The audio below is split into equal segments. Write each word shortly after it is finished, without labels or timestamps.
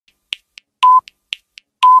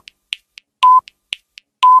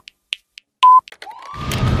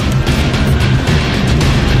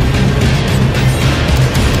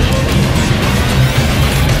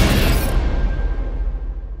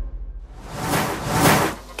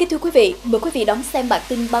Kính thưa quý vị, mời quý vị đón xem bản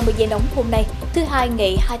tin 30 giây nóng hôm nay, thứ Hai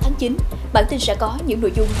ngày 2 tháng 9. Bản tin sẽ có những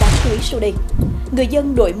nội dung đáng chú ý sau đây. Người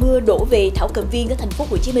dân đội mưa đổ về thảo cầm viên ở thành phố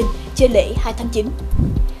Hồ Chí Minh trên lễ 2 tháng 9.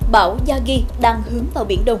 Bão Yagi đang hướng vào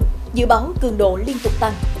Biển Đông, dự báo cường độ liên tục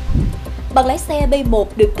tăng. Bằng lái xe B1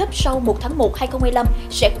 được cấp sau 1 tháng 1 2025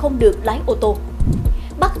 sẽ không được lái ô tô.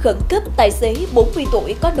 Bắt khẩn cấp tài xế 40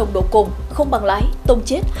 tuổi có nồng độ cồn, không bằng lái, tông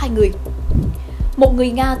chết 2 người. Một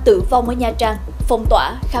người Nga tử vong ở Nha Trang, phong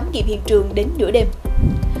tỏa khám nghiệm hiện trường đến nửa đêm.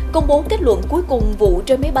 Công bố kết luận cuối cùng vụ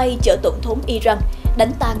rơi máy bay chở tổng thống Iran,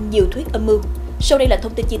 đánh tan nhiều thuyết âm mưu. Sau đây là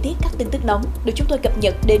thông tin chi tiết các tin tức nóng được chúng tôi cập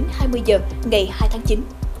nhật đến 20 giờ ngày 2 tháng 9.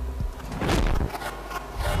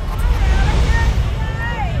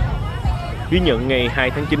 Ghi nhận ngày 2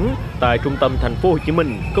 tháng 9, tại trung tâm thành phố Hồ Chí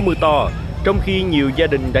Minh có mưa to, trong khi nhiều gia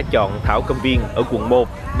đình đã chọn thảo cầm viên ở quận 1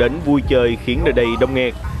 đến vui chơi khiến nơi đây đông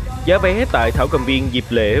nghẹt. Giá vé tại thảo cầm viên dịp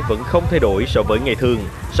lễ vẫn không thay đổi so với ngày thường,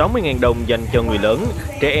 60.000 đồng dành cho người lớn,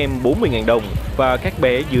 trẻ em 40.000 đồng và các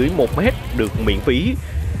bé dưới 1 mét được miễn phí.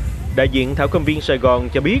 Đại diện thảo cầm viên Sài Gòn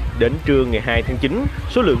cho biết đến trưa ngày 2 tháng 9,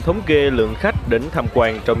 số lượng thống kê lượng khách đến tham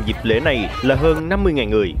quan trong dịp lễ này là hơn 50.000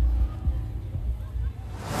 người.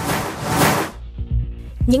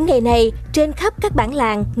 Những ngày này, trên khắp các bản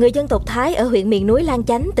làng, người dân tộc Thái ở huyện miền núi Lang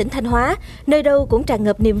Chánh, tỉnh Thanh Hóa, nơi đâu cũng tràn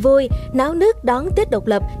ngập niềm vui, náo nức đón Tết độc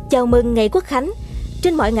lập, chào mừng ngày Quốc khánh.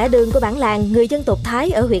 Trên mọi ngã đường của bản làng, người dân tộc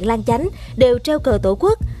Thái ở huyện Lang Chánh đều treo cờ Tổ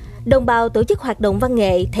quốc. Đồng bào tổ chức hoạt động văn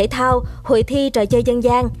nghệ, thể thao, hội thi trò chơi dân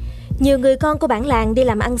gian. Nhiều người con của bản làng đi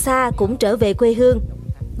làm ăn xa cũng trở về quê hương.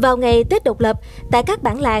 Vào ngày Tết độc lập, tại các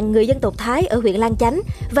bản làng, người dân tộc Thái ở huyện Lang Chánh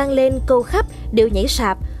vang lên câu khắp, điệu nhảy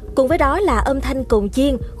sạp. Cùng với đó là âm thanh cồng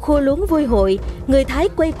chiên, khua luống vui hội, người Thái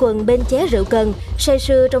quây quần bên ché rượu cần, say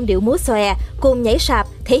sưa trong điệu múa xòe, cùng nhảy sạp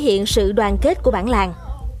thể hiện sự đoàn kết của bản làng.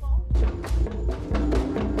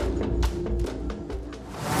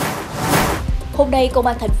 Hôm nay, Công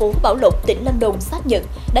an thành phố Bảo Lộc, tỉnh Lâm Đồng xác nhận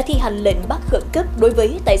đã thi hành lệnh bắt khẩn cấp đối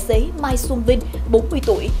với tài xế Mai Xuân Vinh, 40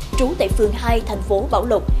 tuổi, trú tại phường 2, thành phố Bảo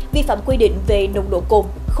Lộc, vi phạm quy định về nồng độ cồn,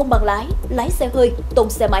 không bằng lái xe hơi, tông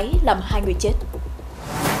xe máy làm 2 người chết.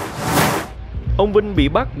 Ông Vinh bị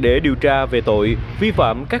bắt để điều tra về tội vi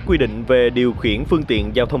phạm các quy định về điều khiển phương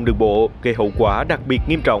tiện giao thông đường bộ gây hậu quả đặc biệt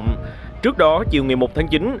nghiêm trọng. Trước đó, chiều ngày 1 tháng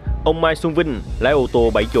 9, ông Mai Xuân Vinh lái ô tô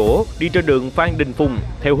 7 chỗ đi trên đường Phan Đình Phùng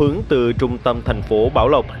theo hướng từ trung tâm thành phố Bảo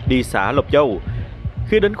Lộc đi xã Lộc Châu.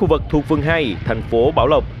 Khi đến khu vực thuộc phường 2, thành phố Bảo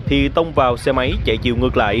Lộc thì tông vào xe máy chạy chiều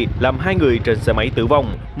ngược lại, làm 2 người trên xe máy tử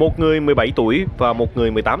vong, một người 17 tuổi và một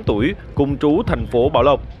người 18 tuổi, cùng trú thành phố Bảo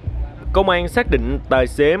Lộc. Công an xác định tài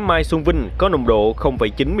xế Mai Xuân Vinh có nồng độ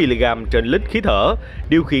 0,9mg trên lít khí thở,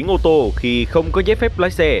 điều khiển ô tô khi không có giấy phép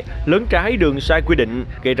lái xe, lấn trái đường sai quy định,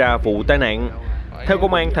 gây ra vụ tai nạn. Theo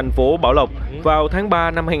Công an thành phố Bảo Lộc, vào tháng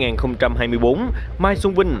 3 năm 2024, Mai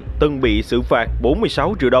Xuân Vinh từng bị xử phạt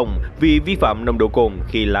 46 triệu đồng vì vi phạm nồng độ cồn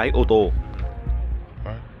khi lái ô tô.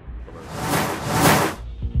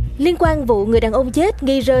 Liên quan vụ người đàn ông chết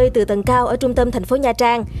nghi rơi từ tầng cao ở trung tâm thành phố Nha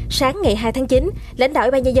Trang, sáng ngày 2 tháng 9, lãnh đạo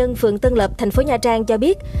Ủy ban nhân dân phường Tân Lập, thành phố Nha Trang cho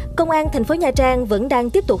biết, Công an thành phố Nha Trang vẫn đang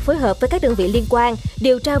tiếp tục phối hợp với các đơn vị liên quan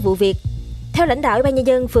điều tra vụ việc. Theo lãnh đạo Ủy ban nhân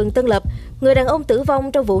dân phường Tân Lập, người đàn ông tử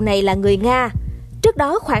vong trong vụ này là người Nga. Trước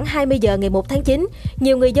đó, khoảng 20 giờ ngày 1 tháng 9,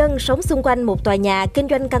 nhiều người dân sống xung quanh một tòa nhà kinh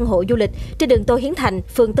doanh căn hộ du lịch trên đường Tô Hiến Thành,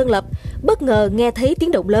 phường Tân Lập, bất ngờ nghe thấy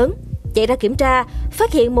tiếng động lớn. Chạy ra kiểm tra,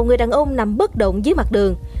 phát hiện một người đàn ông nằm bất động dưới mặt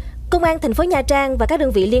đường. Công an thành phố Nha Trang và các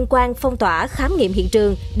đơn vị liên quan phong tỏa khám nghiệm hiện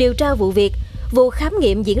trường, điều tra vụ việc. Vụ khám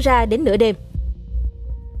nghiệm diễn ra đến nửa đêm.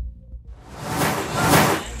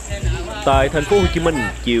 Tại thành phố Hồ Chí Minh,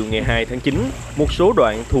 chiều ngày 2 tháng 9, một số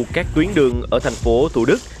đoạn thuộc các tuyến đường ở thành phố Thủ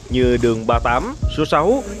Đức như đường 38, số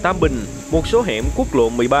 6, Tam Bình, một số hẻm quốc lộ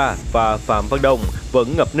 13 và Phạm Văn Đồng vẫn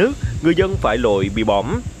ngập nước, người dân phải lội bị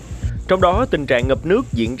bõm. Trong đó, tình trạng ngập nước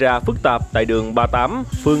diễn ra phức tạp tại đường 38,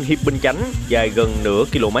 phường Hiệp Bình Chánh, dài gần nửa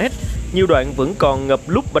km. Nhiều đoạn vẫn còn ngập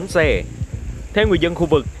lút bánh xe. Theo người dân khu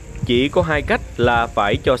vực, chỉ có 2 cách là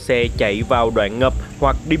phải cho xe chạy vào đoạn ngập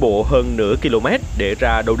hoặc đi bộ hơn nửa km để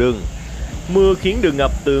ra đầu đường. Mưa khiến đường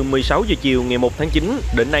ngập từ 16 giờ chiều ngày 1 tháng 9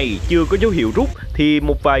 đến nay chưa có dấu hiệu rút thì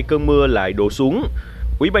một vài cơn mưa lại đổ xuống.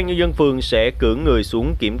 Ủy ban nhân dân phường sẽ cử người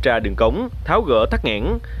xuống kiểm tra đường cống, tháo gỡ tắc nghẽn.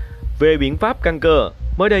 Về biện pháp căn cơ,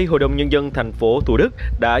 mới đây Hội đồng Nhân dân thành phố Thủ Đức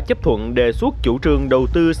đã chấp thuận đề xuất chủ trương đầu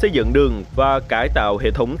tư xây dựng đường và cải tạo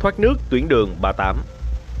hệ thống thoát nước tuyến đường 38.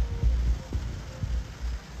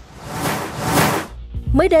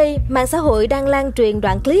 Mới đây, mạng xã hội đang lan truyền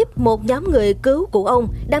đoạn clip một nhóm người cứu cụ ông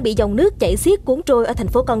đang bị dòng nước chảy xiết cuốn trôi ở thành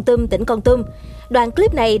phố Kon Tum, tỉnh Kon Tum. Đoạn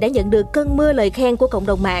clip này đã nhận được cơn mưa lời khen của cộng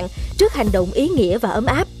đồng mạng trước hành động ý nghĩa và ấm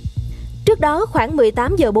áp. Trước đó, khoảng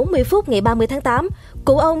 18 giờ 40 phút ngày 30 tháng 8,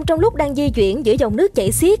 cụ ông trong lúc đang di chuyển giữa dòng nước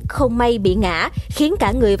chảy xiết không may bị ngã, khiến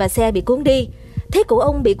cả người và xe bị cuốn đi. Thấy cụ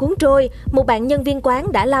ông bị cuốn trôi, một bạn nhân viên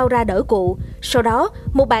quán đã lao ra đỡ cụ. Sau đó,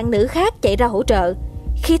 một bạn nữ khác chạy ra hỗ trợ.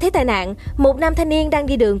 Khi thấy tai nạn, một nam thanh niên đang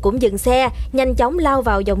đi đường cũng dừng xe, nhanh chóng lao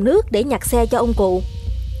vào dòng nước để nhặt xe cho ông cụ.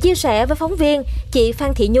 Chia sẻ với phóng viên, chị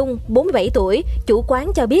Phan Thị Nhung, 47 tuổi, chủ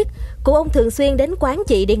quán cho biết, cụ ông thường xuyên đến quán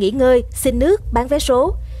chị để nghỉ ngơi, xin nước, bán vé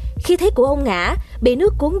số. Khi thấy cụ ông ngã, bị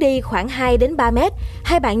nước cuốn đi khoảng 2 đến 3 mét,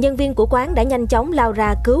 hai bạn nhân viên của quán đã nhanh chóng lao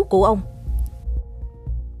ra cứu cụ ông.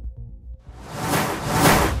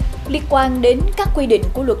 Liên quan đến các quy định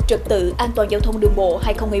của Luật Trật tự An toàn Giao thông Đường bộ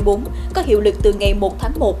 2024 có hiệu lực từ ngày 1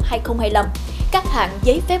 tháng 1, 2025, các hạng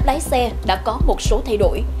giấy phép lái xe đã có một số thay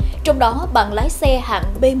đổi. Trong đó, bằng lái xe hạng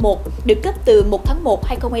B1 được cấp từ 1 tháng 1,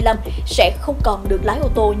 2025 sẽ không còn được lái ô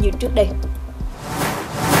tô như trước đây.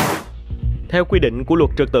 Theo quy định của Luật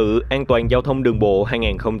Trật tự An toàn Giao thông Đường bộ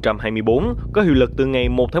 2024 có hiệu lực từ ngày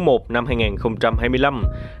 1 tháng 1 năm 2025,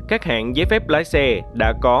 các hạng giấy phép lái xe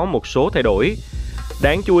đã có một số thay đổi.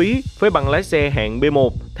 Đáng chú ý, với bằng lái xe hạng B1,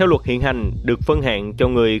 theo luật hiện hành được phân hạng cho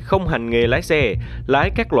người không hành nghề lái xe, lái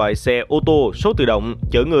các loại xe ô tô số tự động,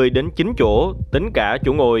 chở người đến 9 chỗ, tính cả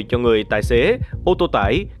chỗ ngồi cho người tài xế, ô tô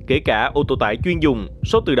tải, kể cả ô tô tải chuyên dùng,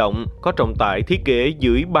 số tự động, có trọng tải thiết kế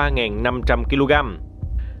dưới 3.500 kg.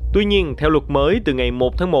 Tuy nhiên, theo luật mới từ ngày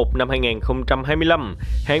 1 tháng 1 năm 2025,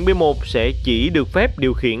 hạng B1 sẽ chỉ được phép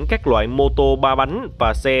điều khiển các loại mô tô 3 bánh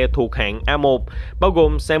và xe thuộc hạng A1, bao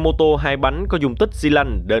gồm xe mô tô 2 bánh có dung tích xi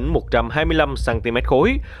lanh đến 125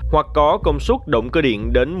 cm3 hoặc có công suất động cơ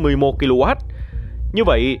điện đến 11 kW. Như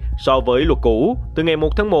vậy, so với luật cũ, từ ngày 1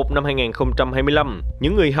 tháng 1 năm 2025,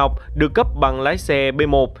 những người học được cấp bằng lái xe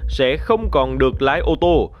B1 sẽ không còn được lái ô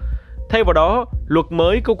tô. Thay vào đó, luật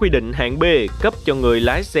mới có quy định hạng B cấp cho người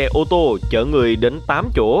lái xe ô tô chở người đến 8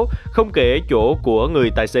 chỗ, không kể chỗ của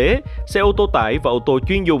người tài xế, xe ô tô tải và ô tô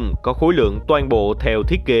chuyên dùng có khối lượng toàn bộ theo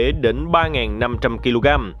thiết kế đến 3.500 kg.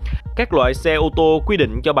 Các loại xe ô tô quy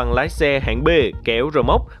định cho bằng lái xe hạng B kéo rơ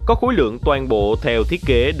móc có khối lượng toàn bộ theo thiết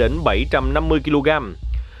kế đến 750 kg.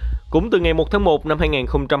 Cũng từ ngày 1 tháng 1 năm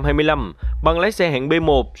 2025, bằng lái xe hạng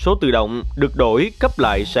B1 số tự động được đổi cấp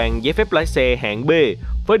lại sang giấy phép lái xe hạng B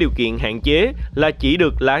với điều kiện hạn chế là chỉ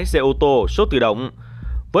được lái xe ô tô số tự động.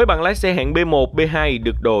 Với bằng lái xe hạng B1, B2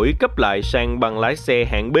 được đổi cấp lại sang bằng lái xe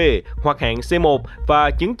hạng B hoặc hạng C1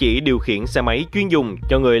 và chứng chỉ điều khiển xe máy chuyên dùng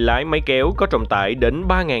cho người lái máy kéo có trọng tải đến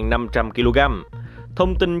 3.500 kg.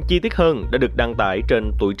 Thông tin chi tiết hơn đã được đăng tải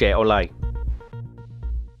trên Tuổi Trẻ Online.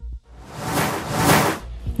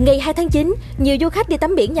 Ngày 2 tháng 9, nhiều du khách đi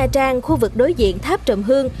tắm biển Nha Trang, khu vực đối diện tháp Trầm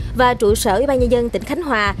Hương và trụ sở Ủy ban Nhân dân tỉnh Khánh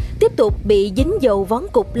Hòa tiếp tục bị dính dầu vón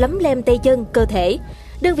cục lấm lem tay chân, cơ thể.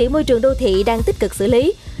 Đơn vị môi trường đô thị đang tích cực xử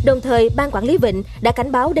lý. Đồng thời, Ban Quản lý Vịnh đã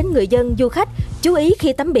cảnh báo đến người dân, du khách chú ý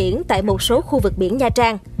khi tắm biển tại một số khu vực biển Nha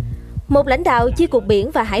Trang. Một lãnh đạo Chi cục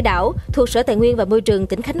Biển và Hải đảo thuộc Sở Tài nguyên và Môi trường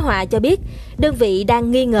tỉnh Khánh Hòa cho biết, đơn vị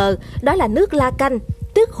đang nghi ngờ đó là nước la canh,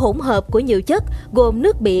 tức hỗn hợp của nhiều chất gồm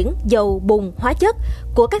nước biển, dầu, bùn, hóa chất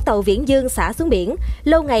của các tàu viễn dương xả xuống biển,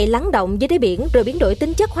 lâu ngày lắng động dưới đáy biển rồi biến đổi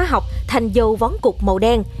tính chất hóa học thành dầu vón cục màu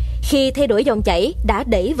đen. Khi thay đổi dòng chảy đã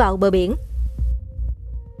đẩy vào bờ biển.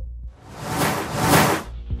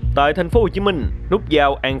 Tại thành phố Hồ Chí Minh, nút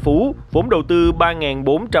giao An Phú, vốn đầu tư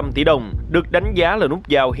 3.400 tỷ đồng, được đánh giá là nút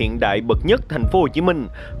giao hiện đại bậc nhất thành phố Hồ Chí Minh,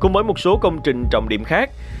 cùng với một số công trình trọng điểm khác.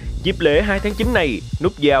 Dịp lễ 2 tháng 9 này,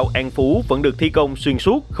 nút giao An Phú vẫn được thi công xuyên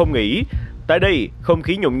suốt, không nghỉ. Tại đây, không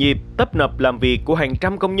khí nhộn nhịp, tấp nập làm việc của hàng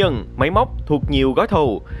trăm công nhân, máy móc thuộc nhiều gói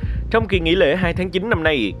thầu. Trong kỳ nghỉ lễ 2 tháng 9 năm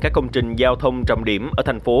nay, các công trình giao thông trọng điểm ở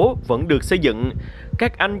thành phố vẫn được xây dựng.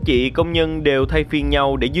 Các anh chị công nhân đều thay phiên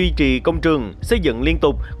nhau để duy trì công trường, xây dựng liên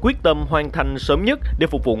tục, quyết tâm hoàn thành sớm nhất để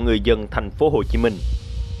phục vụ người dân thành phố Hồ Chí Minh.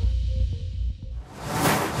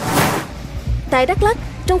 Tại Đắk Lắk,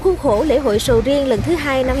 trong khuôn khổ lễ hội sầu riêng lần thứ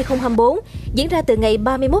 2 năm 2024, diễn ra từ ngày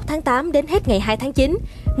 31 tháng 8 đến hết ngày 2 tháng 9,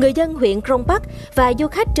 người dân huyện Krông Bắc và du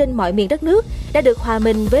khách trên mọi miền đất nước đã được hòa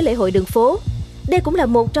mình với lễ hội đường phố. Đây cũng là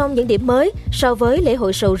một trong những điểm mới so với lễ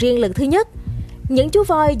hội sầu riêng lần thứ nhất. Những chú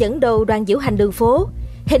voi dẫn đầu đoàn diễu hành đường phố,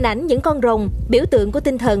 hình ảnh những con rồng, biểu tượng của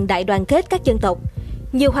tinh thần đại đoàn kết các dân tộc.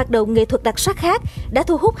 Nhiều hoạt động nghệ thuật đặc sắc khác đã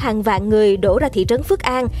thu hút hàng vạn người đổ ra thị trấn Phước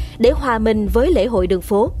An để hòa mình với lễ hội đường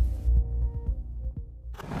phố.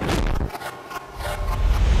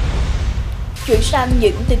 Chuyển sang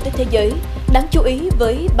những tin tức thế giới, đáng chú ý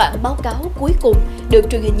với bản báo cáo cuối cùng được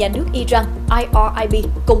truyền hình nhà nước Iran IRIB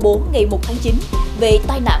công bố ngày 1 tháng 9 về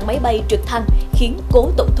tai nạn máy bay trực thăng khiến cố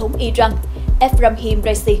tổng thống Iran Ebrahim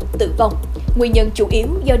Raisi tử vong. Nguyên nhân chủ yếu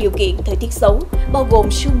do điều kiện thời tiết xấu, bao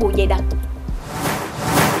gồm sương mù dày đặc.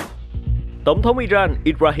 Tổng thống Iran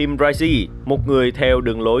Ebrahim Raisi, một người theo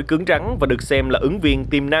đường lối cứng rắn và được xem là ứng viên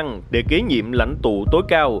tiềm năng để kế nhiệm lãnh tụ tối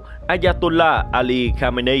cao Ayatollah Ali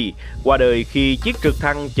Khamenei, qua đời khi chiếc trực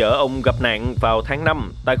thăng chở ông gặp nạn vào tháng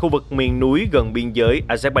 5 tại khu vực miền núi gần biên giới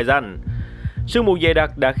Azerbaijan. Sương mù dày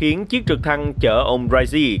đặc đã khiến chiếc trực thăng chở ông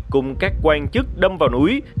Raisi cùng các quan chức đâm vào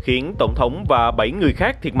núi, khiến Tổng thống và 7 người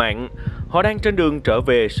khác thiệt mạng. Họ đang trên đường trở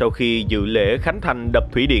về sau khi dự lễ khánh thành đập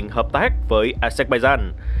thủy điện hợp tác với Azerbaijan.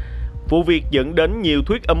 Vụ việc dẫn đến nhiều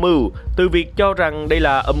thuyết âm mưu, từ việc cho rằng đây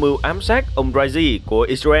là âm mưu ám sát ông Raisi của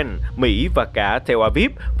Israel, Mỹ và cả Tel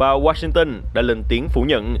Aviv và Washington đã lên tiếng phủ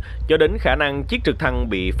nhận, cho đến khả năng chiếc trực thăng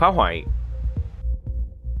bị phá hoại.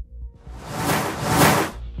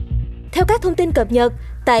 Theo các thông tin cập nhật,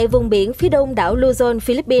 tại vùng biển phía đông đảo Luzon,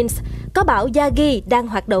 Philippines, có bão Yagi đang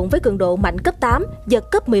hoạt động với cường độ mạnh cấp 8,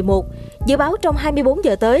 giật cấp 11. Dự báo trong 24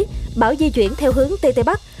 giờ tới, bão di chuyển theo hướng Tây Tây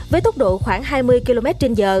Bắc với tốc độ khoảng 20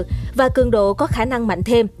 km/h và cường độ có khả năng mạnh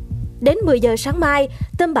thêm. Đến 10 giờ sáng mai,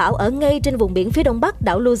 tâm bão ở ngay trên vùng biển phía đông bắc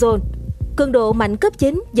đảo Luzon. Cường độ mạnh cấp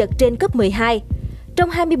 9, giật trên cấp 12. Trong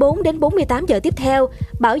 24 đến 48 giờ tiếp theo,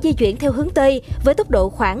 bão di chuyển theo hướng Tây với tốc độ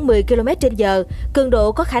khoảng 10 km/h, cường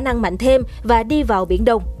độ có khả năng mạnh thêm và đi vào Biển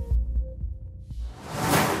Đông.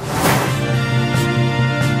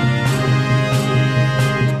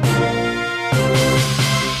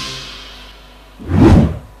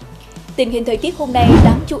 Tình hình thời tiết hôm nay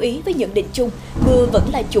đáng chú ý với nhận định chung, mưa vẫn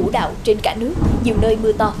là chủ đạo trên cả nước, nhiều nơi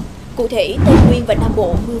mưa to. Cụ thể, Tây Nguyên và Nam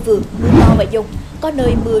Bộ mưa vừa, mưa to và dông, có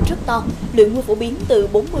nơi mưa rất to, lượng mưa phổ biến từ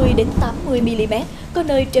 40 đến 80 mm, có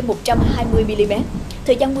nơi trên 120 mm.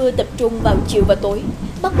 Thời gian mưa tập trung vào chiều và tối.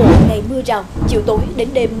 Bắc Bộ ngày mưa rào, chiều tối đến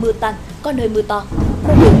đêm mưa tăng, có nơi mưa to.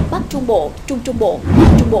 Khu vực Bắc Trung Bộ, Trung Trung Bộ,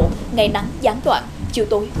 Nam Trung Bộ ngày nắng gián đoạn, chiều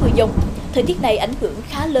tối mưa dông. Thời tiết này ảnh hưởng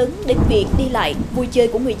khá lớn đến việc đi lại, vui chơi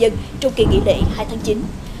của người dân trong kỳ nghỉ lễ 2 tháng 9.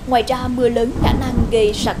 Ngoài ra, mưa lớn khả năng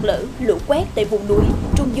gây sạt lở, lũ quét tại vùng núi,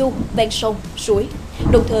 trung du, ven sông, suối,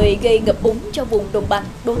 đồng thời gây ngập úng cho vùng đồng bằng,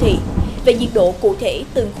 đô thị. Về nhiệt độ cụ thể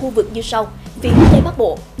từng khu vực như sau. Phía Tây Bắc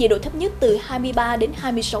Bộ, nhiệt độ thấp nhất từ 23 đến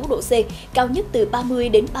 26 độ C, cao nhất từ 30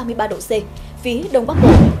 đến 33 độ C. Phía Đông Bắc Bộ,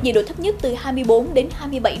 nhiệt độ thấp nhất từ 24 đến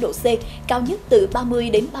 27 độ C, cao nhất từ 30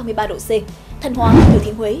 đến 33 độ C. Thanh Hóa, Thừa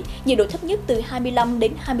Thiên Huế, nhiệt độ thấp nhất từ 25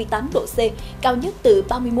 đến 28 độ C, cao nhất từ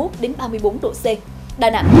 31 đến 34 độ C. Đà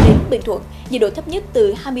Nẵng đến Bình Thuận, nhiệt độ thấp nhất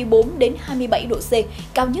từ 24 đến 27 độ C,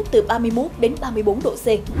 cao nhất từ 31 đến 34 độ C.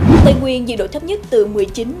 Tây Nguyên, nhiệt độ thấp nhất từ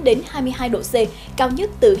 19 đến 22 độ C, cao nhất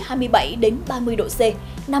từ 27 đến 30 độ C.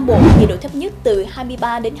 Nam Bộ, nhiệt độ thấp nhất từ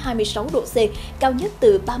 23 đến 26 độ C, cao nhất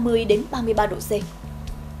từ 30 đến 33 độ C.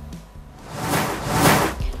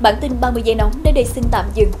 Bản tin 30 giây nóng đến đây xin tạm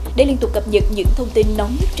dừng. Để liên tục cập nhật những thông tin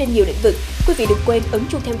nóng nhất trên nhiều lĩnh vực, quý vị đừng quên ấn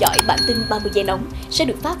chuông theo dõi bản tin 30 giây nóng sẽ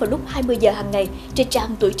được phát vào lúc 20 giờ hàng ngày trên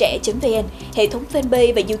trang tuổi trẻ.vn, hệ thống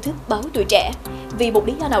fanpage và YouTube báo Tuổi Trẻ. Vì một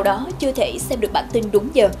lý do nào đó chưa thể xem được bản tin đúng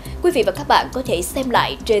giờ, quý vị và các bạn có thể xem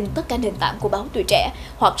lại trên tất cả nền tảng của báo Tuổi Trẻ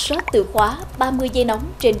hoặc search từ khóa 30 giây nóng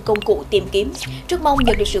trên công cụ tìm kiếm. Rất mong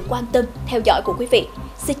nhận được sự quan tâm, theo dõi của quý vị.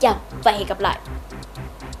 Xin chào và hẹn gặp lại.